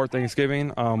before Thanksgiving,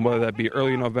 whether that be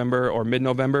early November or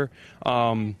mid-November.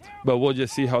 But we'll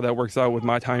just see how that works out with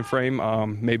my time frame.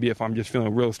 Maybe if I'm just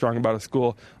feeling real strong about a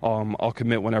school, I'll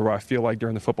commit whenever I feel like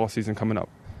during the football season coming up.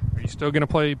 Are you still going to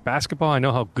play basketball? I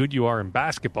know how good you are in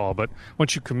basketball, but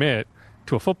once you commit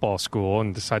to a football school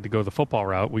and decide to go the football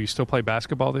route, will you still play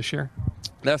basketball this year?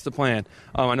 That's the plan.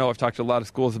 I know I've talked to a lot of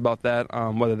schools about that,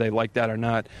 whether they like that or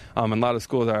not. And a lot of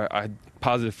schools are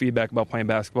positive feedback about playing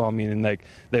basketball, meaning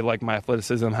they like my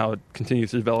athleticism, how it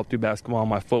continues to develop through basketball.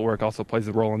 My footwork also plays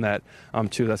a role in that,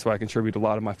 too. That's why I contribute a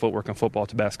lot of my footwork and football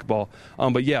to basketball.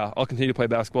 But, yeah, I'll continue to play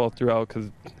basketball throughout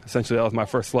because essentially that was my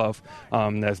first love.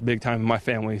 That's big time in my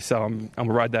family. So I'm going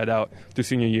to ride that out through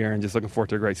senior year and just looking forward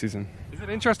to a great season. Is it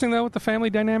interesting, though, with the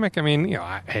family dynamic? I mean,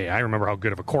 I remember how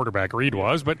good of a quarterback Reed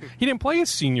was, but he didn't play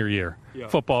his senior year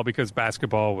football because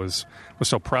basketball was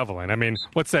so prevalent. I mean,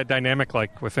 what's that dynamic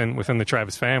like within the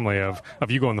Travis family of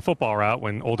you going the football route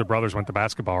when older brothers went the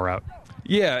basketball route?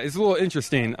 Yeah, it's a little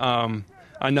interesting.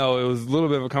 I know it was a little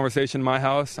bit of a conversation in my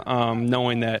house,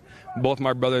 knowing that both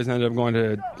my brothers ended up going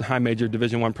to high major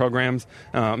Division I programs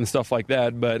and stuff like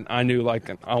that. But I knew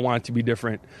I wanted to be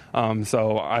different,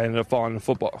 so I ended up falling in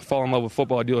love with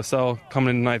football at USL.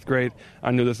 Coming into ninth grade, I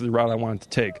knew this was the route I wanted to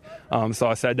take. So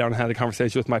I sat down and had a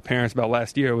conversation with my parents about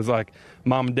last year. It was like,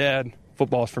 Mom and Dad,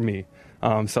 football's for me.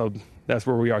 So that's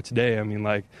where we are today. I mean,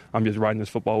 I'm just riding this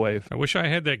football wave. I wish I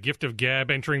had that gift of gab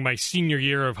entering my senior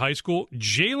year of high school.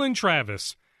 Jalen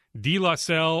Travis, De La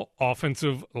Salle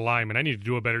offensive lineman. I need to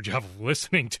do a better job of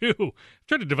listening, too. I've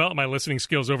tried to develop my listening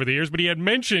skills over the years, but he had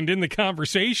mentioned in the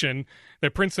conversation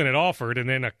that Princeton had offered, and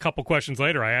then a couple questions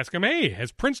later I asked him, hey,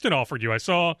 has Princeton offered you? I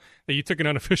saw that you took an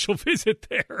unofficial visit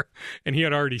there, and he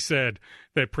had already said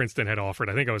that Princeton had offered.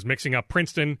 I think I was mixing up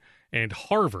Princeton and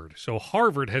Harvard. So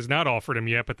Harvard has not offered him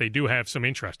yet, but they do have some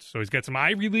interest. So he's got some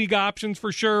Ivy League options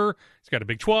for sure. He's got a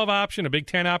Big 12 option, a Big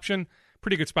 10 option.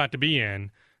 Pretty good spot to be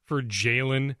in for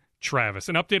Jalen Travis.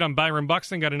 An update on Byron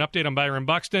Buxton. Got an update on Byron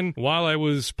Buxton. While I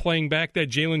was playing back that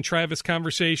Jalen Travis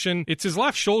conversation, it's his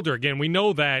left shoulder again. We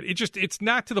know that. It's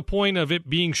not to the point of it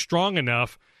being strong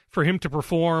enough for him to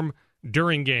perform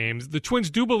during games. The Twins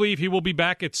do believe he will be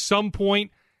back at some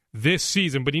point this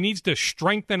season, but he needs to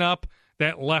strengthen up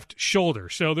that left shoulder.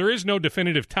 So there is no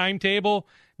definitive timetable.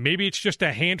 Maybe it's just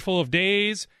a handful of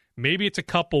days. Maybe it's a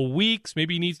couple weeks.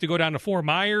 Maybe he needs to go down to Fort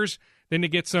Myers, then to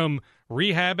get some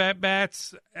rehab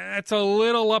at-bats. That's a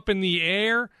little up in the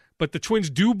air, but the Twins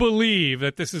do believe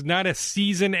that this is not a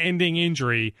season-ending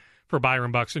injury for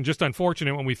Byron Buxton. Just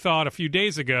unfortunate when we thought a few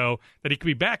days ago that he could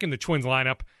be back in the Twins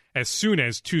lineup as soon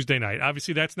as Tuesday night.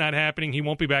 Obviously, that's not happening. He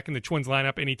won't be back in the Twins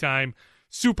lineup anytime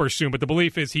super soon, but the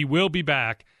belief is he will be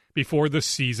back before the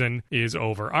season is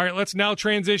over. All right, let's now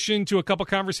transition to a couple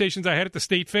conversations I had at the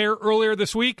State Fair earlier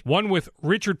this week. One with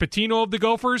Richard Pitino of the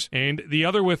Gophers and the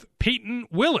other with Payton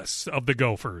Willis of the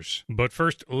Gophers. But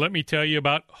first, let me tell you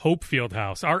about Hope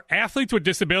Fieldhouse. Our athletes with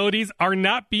disabilities are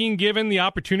not being given the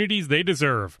opportunities they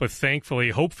deserve, but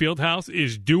thankfully, Hope Fieldhouse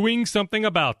is doing something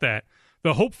about that.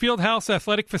 The Hope Fieldhouse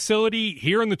athletic facility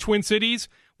here in the Twin Cities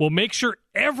will make sure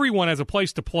everyone has a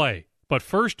place to play. But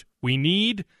first, we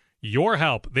need your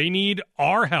help. They need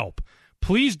our help.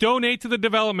 Please donate to the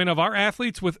development of our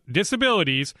athletes with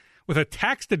disabilities with a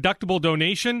tax-deductible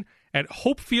donation at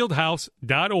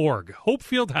hopefieldhouse.org.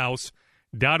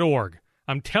 hopefieldhouse.org.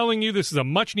 I'm telling you, this is a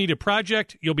much-needed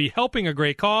project. You'll be helping a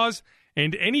great cause,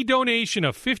 and any donation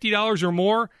of $50 or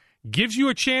more gives you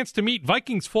a chance to meet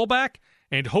Vikings fullback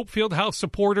and Hope Fieldhouse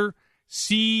supporter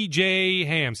C.J.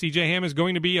 Ham. C.J. Ham is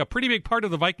going to be a pretty big part of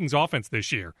the Vikings offense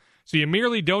this year. So you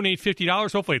merely donate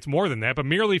 $50. Hopefully it's more than that, but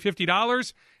merely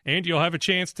 $50, and you'll have a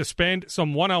chance to spend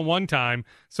some one-on-one time,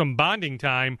 some bonding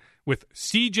time with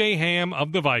C.J. Ham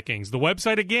of the Vikings. The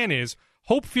website, again, is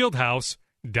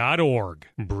hopefieldhouse.org.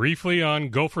 Briefly on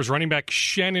Gophers running back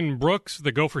Shannon Brooks.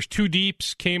 The Gophers 2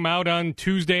 deeps came out on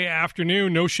Tuesday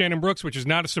afternoon. No Shannon Brooks, which is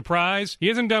not a surprise. He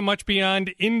hasn't done much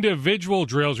beyond individual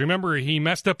drills. Remember, he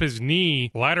messed up his knee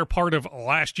latter part of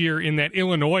last year in that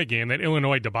Illinois game, that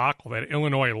Illinois debacle, that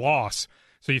Illinois loss.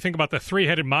 So you think about the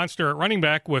three-headed monster at running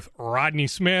back with Rodney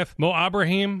Smith, Mo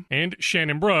Ibrahim, and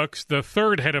Shannon Brooks. The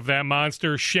third head of that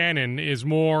monster, Shannon, is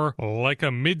more like a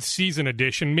mid-season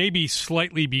addition, maybe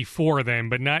slightly before then,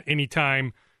 but not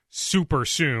anytime super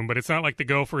soon. But it's not like the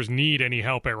Gophers need any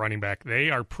help at running back. They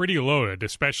are pretty loaded,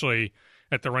 especially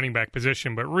at the running back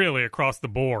position, but really across the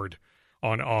board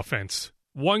on offense.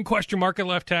 One question mark at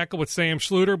left tackle with Sam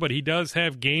Schluter, but he does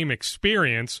have game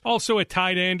experience. Also at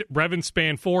tight end, Brevin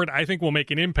Spanford, I think will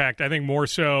make an impact. I think more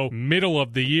so middle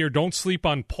of the year. Don't sleep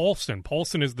on Paulson.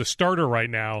 Paulson is the starter right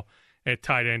now at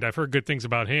tight end. I've heard good things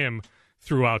about him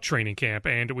throughout training camp,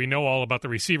 and we know all about the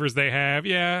receivers they have.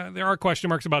 Yeah, there are question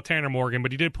marks about Tanner Morgan,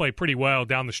 but he did play pretty well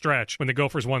down the stretch when the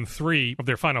Gophers won 3 of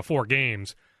their final 4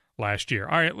 games last year.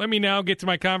 All right, let me now get to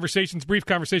my brief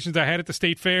conversations I had at the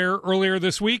State Fair earlier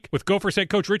this week with Gophers head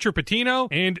coach Richard Pitino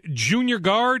and junior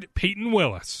guard Payton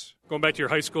Willis. Going back to your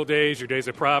high school days, your days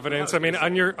at Providence, I mean,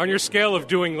 on your scale of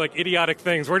doing like idiotic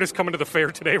things, where does coming to the fair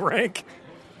today rank?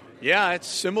 Yeah, it's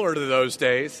similar to those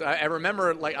days. I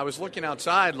remember, like, I was looking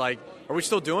outside, like, are we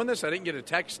still doing this? I didn't get a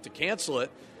text to cancel it.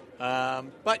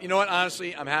 But you know what?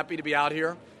 Honestly, I'm happy to be out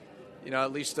here. You know,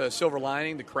 at least a silver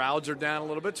lining, the crowds are down a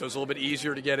little bit, so it's a little bit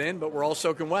easier to get in, but we're all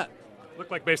soaking wet. Looked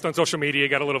like based on social media, you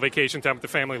got a little vacation time with the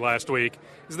family last week.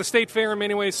 Is the State Fair in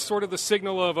many ways sort of the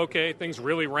signal of, okay, things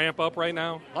really ramp up right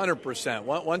now? 100%.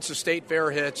 Once the State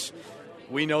Fair hits,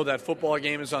 we know that football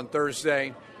game is on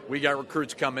Thursday. We got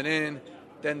recruits coming in.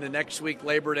 Then the next week,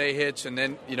 Labor Day hits, and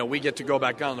then, you know, we get to go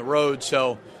back on the road.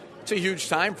 So it's a huge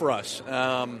time for us.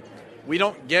 We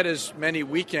don't get as many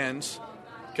weekends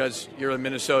because you're in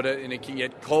Minnesota and it can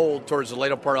get cold towards the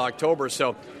later part of October.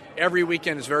 So every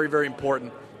weekend is very, very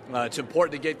important. It's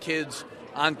important to get kids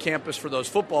on campus for those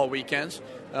football weekends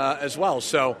as well.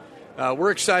 So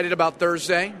we're excited about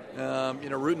Thursday,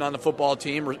 rooting on the football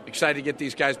team. We're excited to get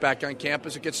these guys back on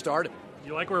campus and get started.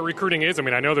 You like where recruiting is? I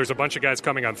mean, I know there's a bunch of guys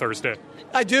coming on Thursday.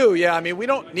 I do, yeah. I mean, we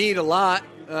don't need a lot.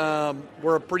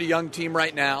 We're a pretty young team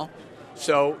right now.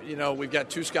 So, you know, we've got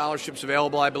 2 scholarships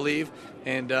available, I believe,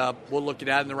 and we'll look at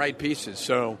adding the right pieces.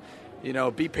 So, you know,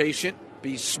 be patient,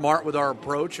 be smart with our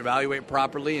approach, evaluate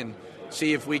properly, and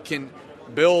see if we can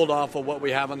build off of what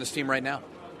we have on this team right now.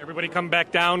 Everybody come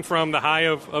back down from the high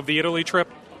of the Italy trip?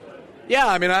 Yeah,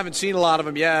 I mean, I haven't seen a lot of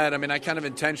them yet. I mean, I kind of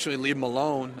intentionally leave them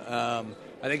alone.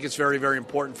 I think it's very, very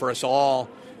important for us all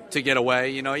to get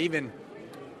away. You know, even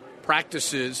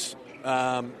practices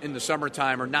in the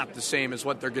summertime are not the same as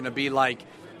what they're going to be like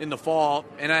in the fall,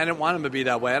 and I didn't want them to be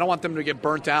that way. I don't want them to get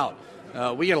burnt out.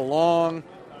 We got a long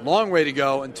way to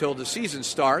go until the season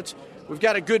starts. We've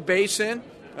got a good base in.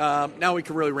 Now we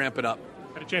can really ramp it up.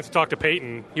 I had a chance to talk to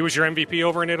Payton. He was your MVP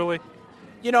over in Italy?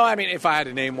 You know, I mean, if I had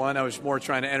to name one, I was more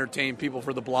trying to entertain people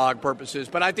for the blog purposes.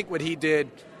 But I think what he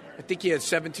did, I think he had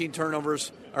 17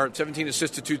 turnovers, or 17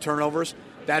 assists to 2 turnovers.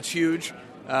 That's huge.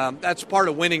 That's part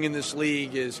of winning in this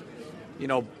league is, you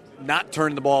know, not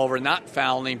turning the ball over, not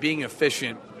fouling, being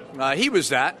efficient. He was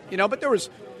that, you know, but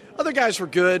other guys were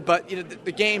good. But, you know,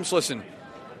 the games, listen,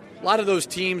 a lot of those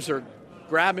teams are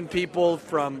grabbing people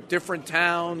from different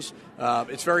towns.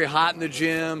 It's very hot in the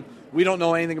gym. We don't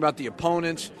know anything about the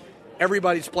opponents.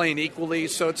 Everybody's playing equally,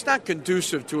 so it's not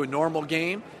conducive to a normal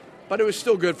game, but it was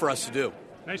still good for us to do.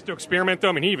 Nice to experiment, though.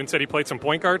 I mean, he even said he played some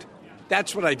point guard.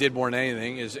 That's what I did more than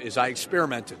anything, is I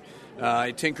experimented.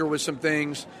 I tinker with some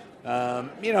things,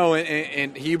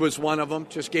 and he was one of them,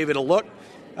 just gave it a look.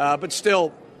 But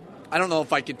still, I don't know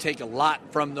if I could take a lot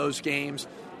from those games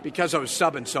because I was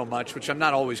subbing so much, which I'm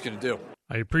not always going to do.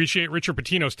 I appreciate Richard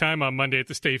Pitino's time on Monday at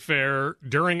the State Fair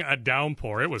during a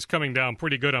downpour. It was coming down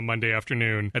pretty good on Monday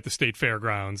afternoon at the State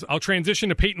Fairgrounds. I'll transition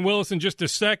to Payton Willis in just a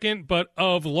second, but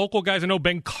of local guys, I know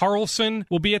Ben Carlson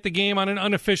will be at the game on an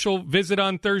unofficial visit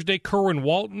on Thursday. Kerwin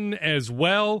Walton as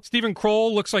well. Stephen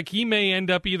Kroll looks like he may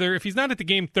end up either, if he's not at the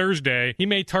game Thursday, he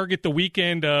may target the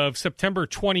weekend of September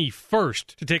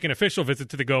 21st to take an official visit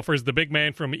to the Gophers. The big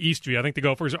man from Eastview. I think the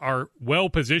Gophers are well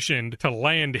positioned to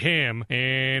land him,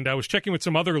 and I was checking with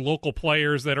some other local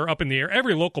players that are up in the air.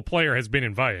 Every local player has been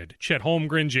invited. Chet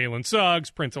Holmgren, Jalen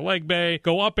Suggs, Prince Alegbe,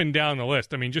 go up and down the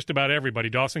list. I mean, just about everybody.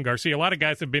 Dawson Garcia, a lot of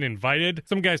guys have been invited.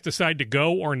 Some guys decide to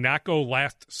go or not go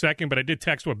last second, but I did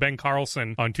text with Ben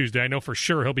Carlson on Tuesday. I know for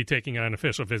sure he'll be taking an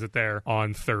unofficial visit there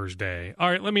on Thursday. All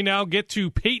right, let me now get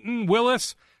to Payton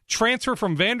Willis. Transfer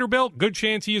from Vanderbilt. Good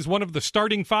chance he is one of the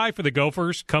starting five for the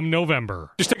Gophers come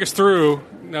November. Just take us through,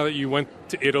 now that you went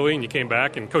to Italy and you came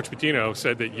back, and Coach Pitino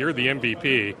said that you're the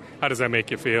MVP. How does that make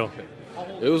you feel?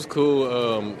 It was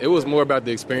cool. It was more about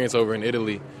the experience over in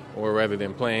Italy, or rather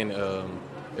than playing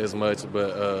as much.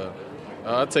 But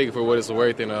I'll take it for what it's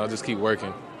worth, and I'll just keep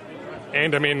working.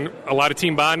 And, I mean, a lot of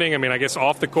team bonding. I mean, I guess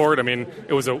off the court, I mean,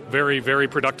 it was a very, very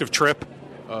productive trip.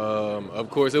 Of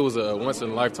course, it was a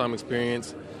once-in-a-lifetime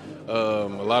experience. A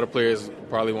lot of players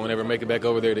probably won't ever make it back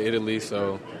over there to Italy,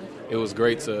 so it was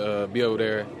great to be over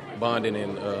there bonding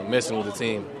and messing with the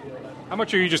team. How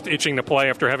much are you just itching to play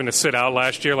after having to sit out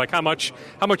last year? Like, how much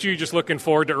are you just looking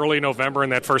forward to early November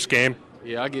in that first game?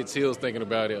 Yeah, I get chills thinking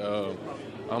about it.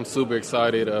 I'm super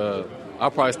excited.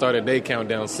 I'll probably start a day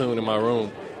countdown soon in my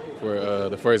room for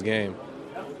the first game.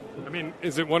 I mean,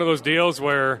 is it one of those deals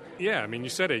where, yeah, I mean, you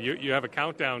said it, you have a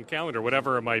countdown calendar,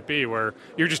 whatever it might be, where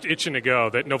you're just itching to go,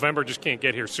 that November just can't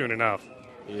get here soon enough?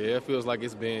 Yeah, it feels like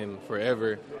it's been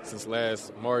forever since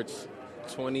last March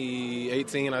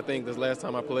 2018, I think, that's the last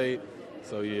time I played.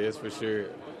 So, yeah, it's for sure.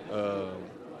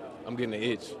 I'm getting an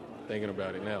itch thinking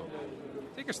about it now.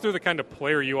 Take us through the kind of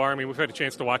player you are. I mean, we've had a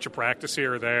chance to watch a practice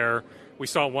here or there. We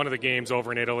saw one of the games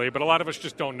over in Italy, but a lot of us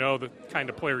just don't know the kind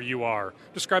of player you are.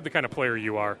 Describe the kind of player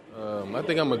you are. I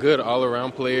think I'm a good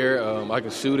all-around player. I can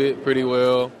shoot it pretty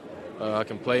well. I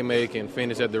can play, make, and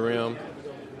finish at the rim,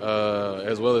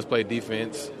 as well as play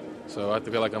defense. So I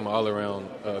feel like I'm an all-around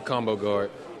combo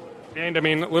guard. And, I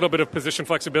mean, a little bit of position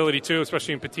flexibility, too,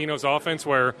 especially in Pitino's offense,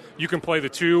 where you can play the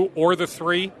 2 or the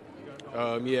 3.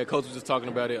 Yeah, Coach was just talking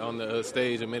about it on the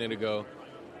stage a minute ago.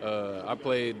 I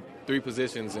played 3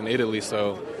 positions in Italy,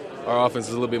 so our offense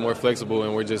is a little bit more flexible,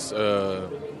 and we're just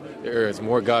there's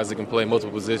more guys that can play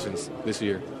multiple positions this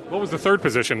year. What was the 3rd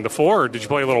position, the 4, or did you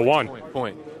play a little 1?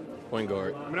 Point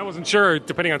guard. I mean, I wasn't sure,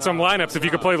 depending on some lineups, if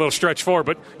you could play a little stretch 4,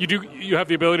 but you have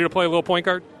the ability to play a little point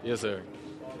guard? Yes, sir.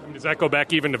 I mean, does that go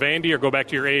back even to Vandy or go back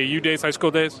to your AAU days, high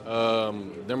school days?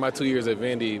 During my 2 years at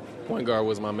Vandy, point guard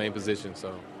was my main position,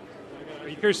 so. Are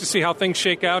you curious to see how things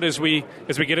shake out as we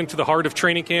get into the heart of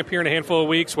training camp here in a handful of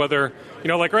weeks? Whether,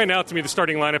 like right now, to me, the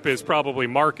starting lineup is probably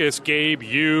Marcus, Gabe,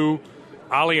 you,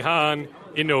 Alihan,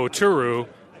 Ino Oturu.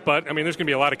 But, I mean, there's going to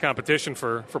be a lot of competition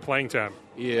for playing time.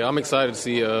 Yeah, I'm excited to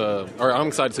see, I'm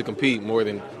excited to compete more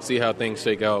than see how things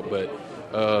shake out. But,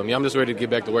 I'm just ready to get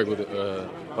back to work with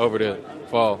over the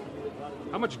fall.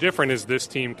 How much different is this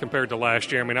team compared to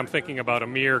last year? I mean, I'm thinking about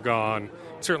Amir gone,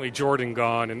 certainly Jordan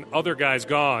gone, and other guys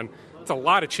gone. It's a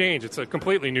lot of change. It's a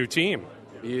completely new team.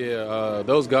 Yeah,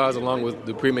 those guys, along with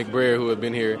Dupree McBrayer, who have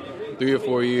been here 3 or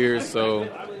 4 years, so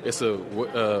it's a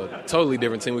totally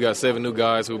different team. We got 7 new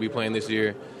guys who will be playing this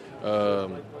year.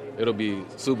 It'll be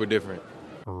super different.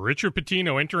 Richard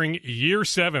Pitino entering year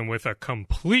 7 with a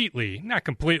not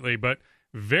completely, but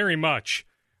very much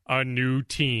a new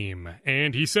team.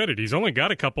 And he said it. He's only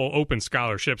got a couple open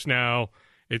scholarships now.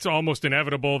 It's almost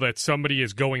inevitable that somebody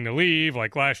is going to leave.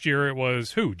 Like last year, it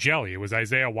was Jelly. It was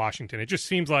Isaiah Washington. It just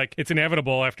seems like it's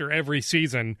inevitable after every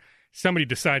season somebody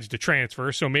decides to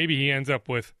transfer. So maybe he ends up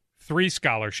with 3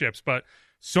 scholarships. But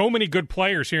so many good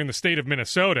players here in the state of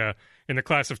Minnesota in the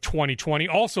class of 2020,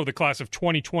 also the class of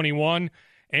 2021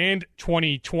 and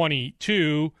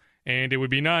 2022. And it would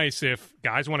be nice if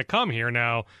guys want to come here.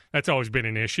 Now, that's always been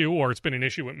an issue, or it's been an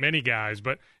issue with many guys.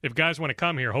 But if guys want to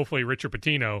come here, hopefully Richard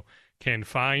Pitino can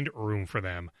find room for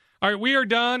them. All right, we are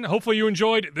done. Hopefully you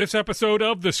enjoyed this episode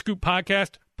of the Scoop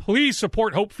Podcast. Please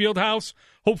support Hope Fieldhouse,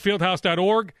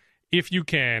 hopefieldhouse.org, if you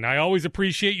can. I always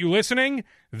appreciate you listening.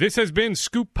 This has been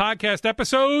Scoop Podcast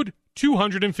episode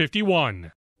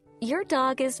 251. Your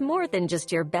dog is more than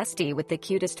just your bestie with the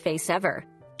cutest face ever.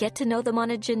 Get to know them on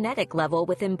a genetic level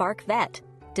with Embark Vet.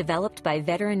 Developed by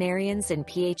veterinarians and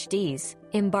PhDs,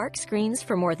 Embark screens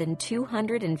for more than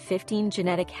 215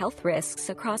 genetic health risks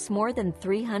across more than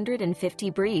 350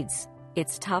 breeds.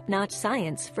 It's top-notch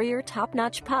science for your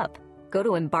top-notch pup. Go to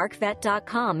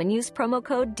EmbarkVet.com and use promo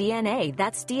code DNA,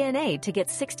 that's DNA, to get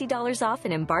 $60 off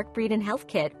an Embark Breed and Health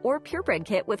Kit or Purebred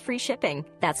Kit with free shipping.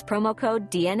 That's promo code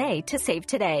DNA to save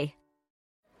today.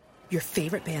 Your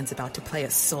favorite band's about to play a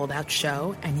sold-out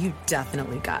show, and you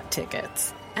definitely got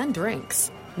tickets. And drinks.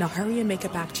 Now hurry and make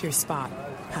it back to your spot.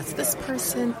 Past this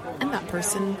person and that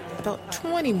person. About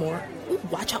 20 more. Ooh,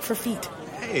 watch out for feet.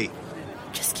 Hey.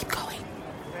 Just keep going.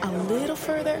 A little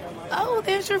further. Oh,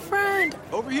 there's your friend.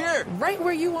 Over here. Right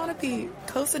where you want to be.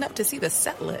 Close enough to see the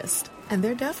set list. And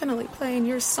they're definitely playing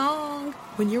your song.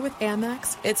 When you're with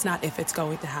Amex, it's not if it's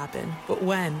going to happen, but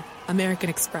when. American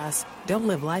Express. Don't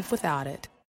live life without it.